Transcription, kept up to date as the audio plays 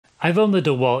I've owned the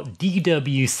DeWalt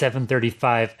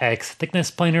DW735x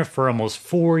thickness planer for almost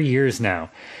 4 years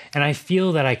now, and I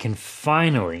feel that I can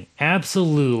finally,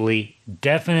 absolutely,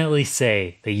 definitely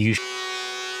say that you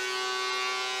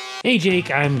Hey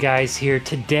Jake, I'm Guys here.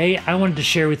 Today I wanted to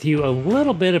share with you a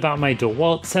little bit about my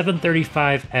DeWalt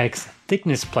 735x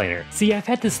thickness planer. See, I've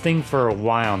had this thing for a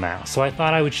while now, so I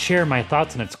thought I would share my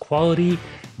thoughts on its quality,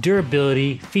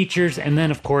 durability, features, and then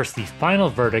of course the final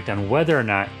verdict on whether or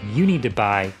not you need to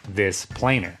buy this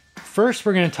planer. First,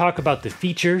 we're going to talk about the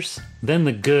features, then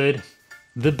the good,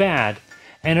 the bad,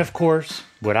 and of course,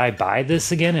 would I buy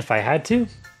this again if I had to?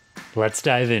 Let's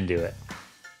dive into it.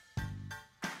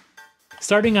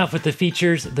 Starting off with the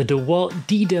features, the DeWalt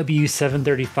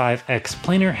DW735x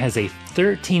planer has a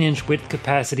 13-inch width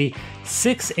capacity,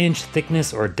 6-inch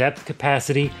thickness or depth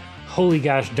capacity. Holy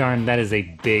gosh darn, that is a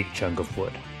big chunk of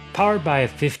wood. Powered by a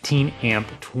 15 amp,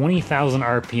 20,000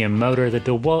 RPM motor, the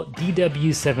DeWalt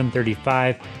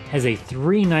DW735 has a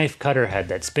 3-knife cutter head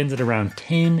that spins at around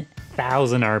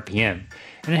 10,000 RPM.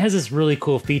 And it has this really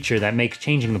cool feature that makes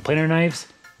changing the planer knives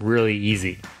really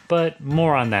easy. But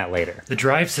more on that later. The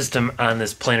drive system on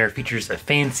this planer features a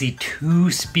fancy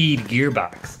 2-speed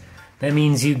gearbox. That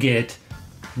means you get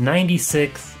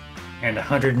 96 and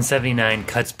 179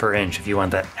 cuts per inch if you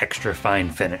want that extra fine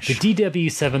finish. The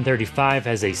DW735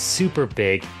 has a super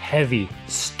big, heavy,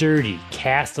 sturdy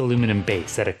cast aluminum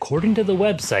base that, according to the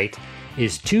website,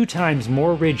 is 2 times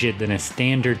more rigid than a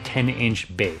standard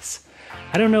 10-inch base.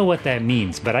 I don't know what that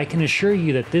means, but I can assure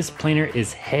you that this planer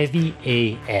is heavy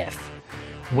AF,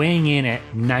 weighing in at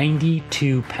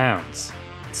 92 pounds.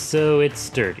 So it's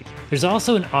sturdy. There's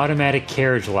also an automatic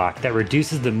carriage lock that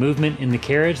reduces the movement in the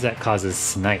carriage that causes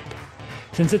snipe.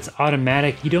 Since it's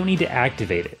automatic, you don't need to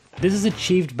activate it. This is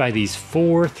achieved by these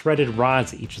 4 threaded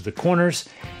rods at each of the corners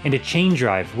and a chain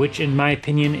drive, which in my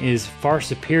opinion is far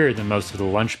superior than most of the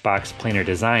lunchbox planer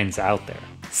designs out there.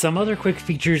 Some other quick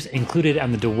features included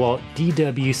on the DeWalt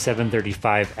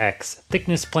DW735x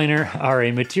thickness planer are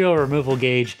a material removal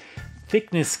gauge,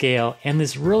 thickness scale, and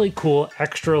this really cool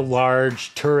extra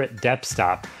large turret depth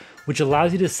stop, which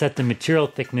allows you to set the material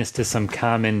thickness to some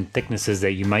common thicknesses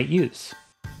that you might use.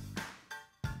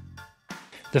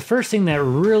 The first thing that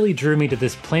really drew me to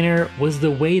this planer was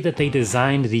the way that they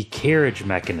designed the carriage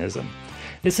mechanism.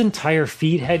 This entire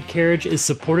feed head carriage is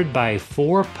supported by a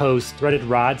 4-post threaded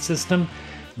rod system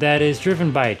that is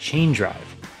driven by a chain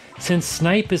drive. Since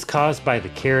snipe is caused by the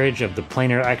carriage of the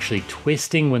planer actually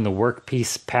twisting when the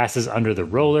workpiece passes under the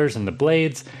rollers and the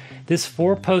blades, this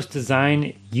 4-post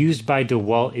design used by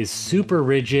DeWalt is super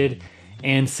rigid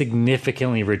and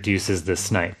significantly reduces the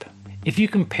snipe. If you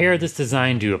compare this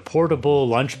design to a portable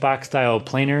lunchbox style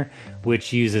planer,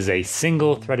 which uses a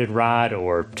single threaded rod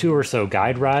or 2 or so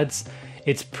guide rods,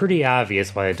 it's pretty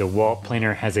obvious why a DeWalt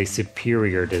planer has a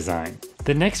superior design.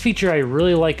 The next feature I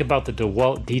really like about the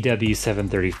DeWalt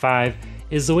DW735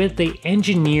 is the way that they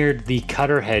engineered the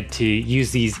cutter head to use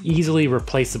these easily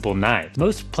replaceable knives.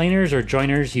 Most planers or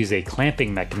joiners use a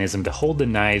clamping mechanism to hold the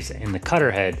knives in the cutter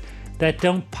head that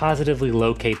don't positively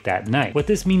locate that knife. What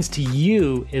this means to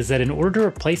you is that in order to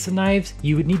replace the knives,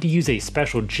 you would need to use a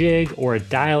special jig or a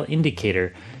dial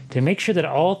indicator to make sure that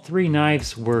all 3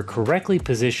 knives were correctly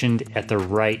positioned at the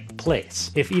right place.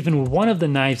 If even one of the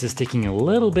knives is sticking a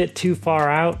little bit too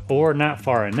far out or not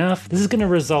far enough, this is going to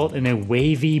result in a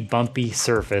wavy, bumpy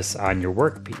surface on your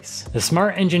workpiece. The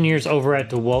smart engineers over at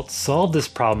DeWalt solved this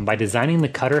problem by designing the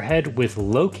cutter head with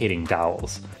locating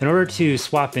dowels. In order to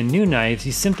swap in new knives,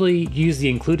 you simply use the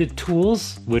included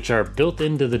tools, which are built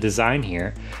into the design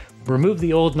here, remove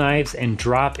the old knives, and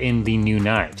drop in the new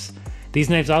knives. These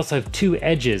knives also have 2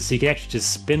 edges, so you can actually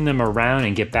just spin them around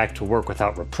and get back to work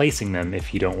without replacing them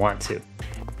if you don't want to.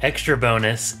 Extra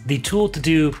bonus, the tool to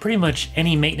do pretty much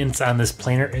any maintenance on this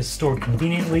planer is stored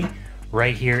conveniently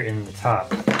right here in the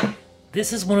top.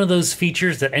 This is one of those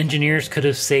features that engineers could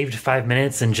have saved 5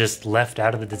 minutes and just left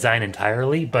out of the design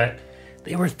entirely, but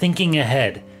they were thinking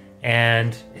ahead,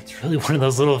 and it's really one of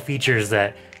those little features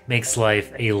that makes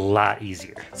life a lot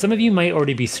easier. Some of you might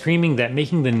already be screaming that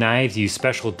making the knives use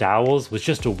special dowels was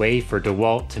just a way for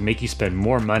DeWalt to make you spend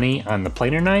more money on the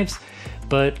planer knives,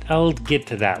 but I'll get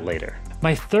to that later.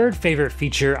 My third favorite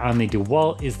feature on the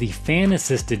DeWalt is the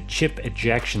fan-assisted chip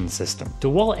ejection system.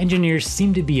 DeWalt engineers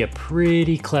seem to be a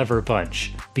pretty clever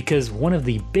bunch, because one of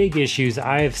the big issues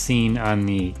I have seen on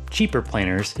the cheaper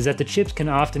planers is that the chips can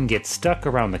often get stuck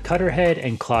around the cutter head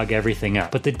and clog everything up.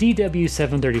 But the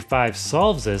DW735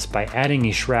 solves this by adding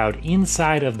a shroud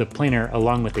inside of the planer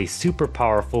along with a super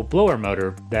powerful blower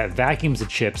motor that vacuums the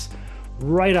chips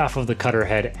right off of the cutter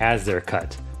head as they're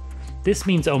cut. This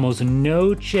means almost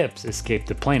no chips escape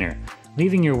the planer,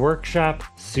 leaving your workshop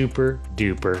super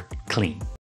duper clean.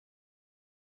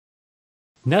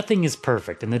 Nothing is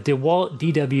perfect, and the DeWalt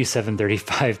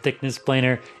DW735 thickness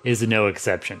planer is no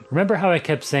exception. Remember how I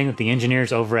kept saying that the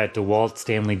engineers over at DeWalt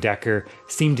Stanley Decker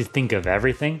seem to think of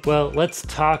everything? Well, let's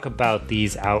talk about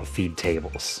these Outfeed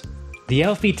tables. The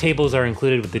Outfeed tables are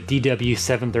included with the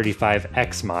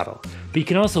DW735X model, but you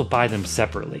can also buy them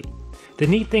separately. The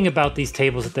neat thing about these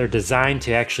tables is that they're designed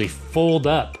to actually fold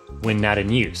up when not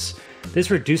in use. This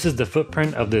reduces the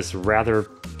footprint of this rather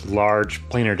large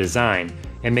planer design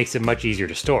and makes it much easier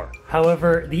to store.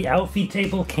 However, the Outfeed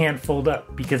table can't fold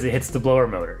up because it hits the blower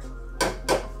motor.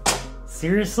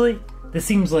 Seriously? This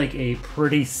seems like a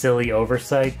pretty silly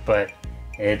oversight, but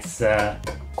it's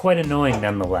quite annoying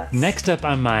nonetheless. Next up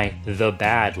on my the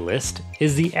bad list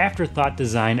is the afterthought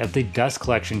design of the dust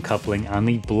collection coupling on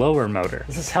the blower motor.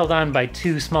 This is held on by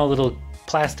two small little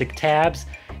plastic tabs,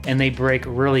 and they break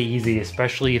really easy,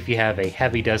 especially if you have a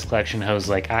heavy dust collection hose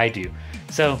like I do.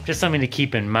 So just something to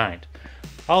keep in mind.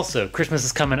 Also, Christmas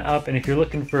is coming up, and if you're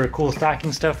looking for a cool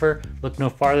stocking stuffer, look no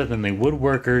farther than the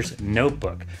Woodworkers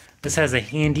notebook. This has a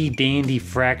handy dandy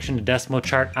fraction to decimal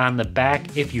chart on the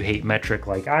back if you hate metric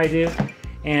like I do.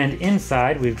 And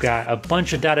inside we've got a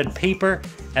bunch of dotted paper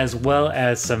as well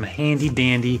as some handy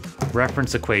dandy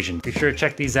reference equations. Be sure to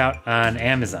check these out on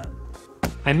Amazon.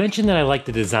 I mentioned that I like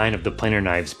the design of the planer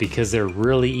knives because they're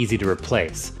really easy to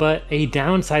replace, but a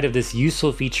downside of this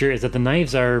useful feature is that the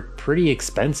knives are pretty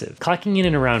expensive, clocking in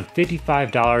at around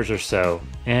 $55 or so,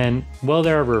 and while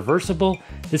they're reversible,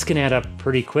 this can add up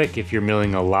pretty quick if you're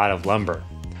milling a lot of lumber.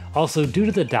 Also, due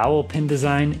to the dowel pin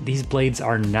design, these blades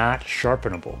are not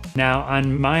sharpenable. Now,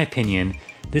 on my opinion,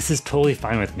 this is totally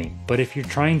fine with me, but if you're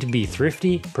trying to be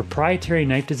thrifty, proprietary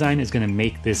knife design is going to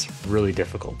make this really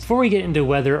difficult. Before we get into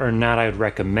whether or not I would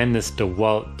recommend this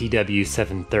DeWalt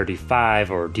DW735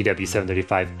 or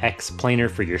DW735X planer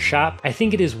for your shop, I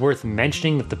think it is worth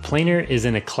mentioning that the planer is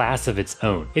in a class of its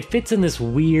own. It fits in this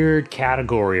weird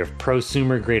category of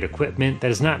prosumer grade equipment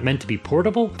that is not meant to be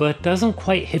portable, but doesn't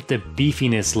quite hit the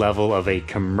beefiness level of a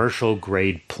commercial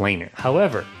grade planer.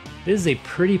 However, this is a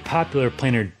pretty popular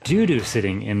planer due to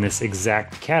sitting in this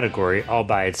exact category all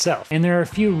by itself. And there are a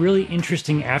few really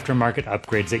interesting aftermarket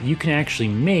upgrades that you can actually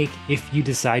make if you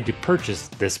decide to purchase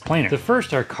this planer. The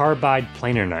first are carbide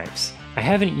planer knives. I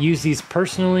haven't used these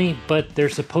personally, but they're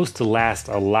supposed to last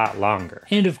a lot longer.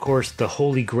 And of course, the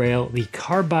holy grail, the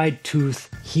carbide tooth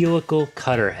helical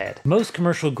cutter head. Most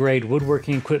commercial grade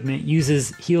woodworking equipment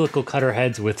uses helical cutter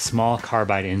heads with small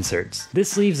carbide inserts.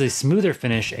 This leaves a smoother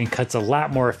finish and cuts a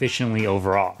lot more efficiently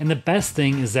overall. And the best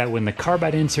thing is that when the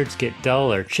carbide inserts get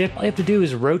dull or chipped, all you have to do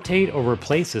is rotate or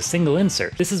replace a single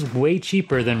insert. This is way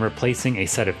cheaper than replacing a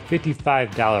set of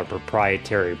 $55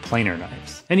 proprietary planer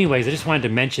knives. Anyways, I just wanted to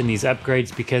mention these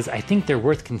upgrades because I think they're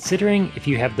worth considering if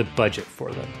you have the budget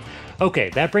for them. Okay,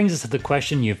 that brings us to the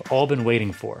question you've all been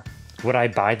waiting for. Would I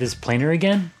buy this planer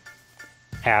again?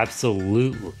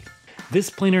 Absolutely. This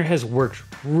planer has worked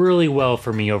really well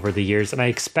for me over the years, and I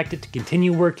expect it to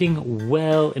continue working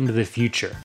well into the future.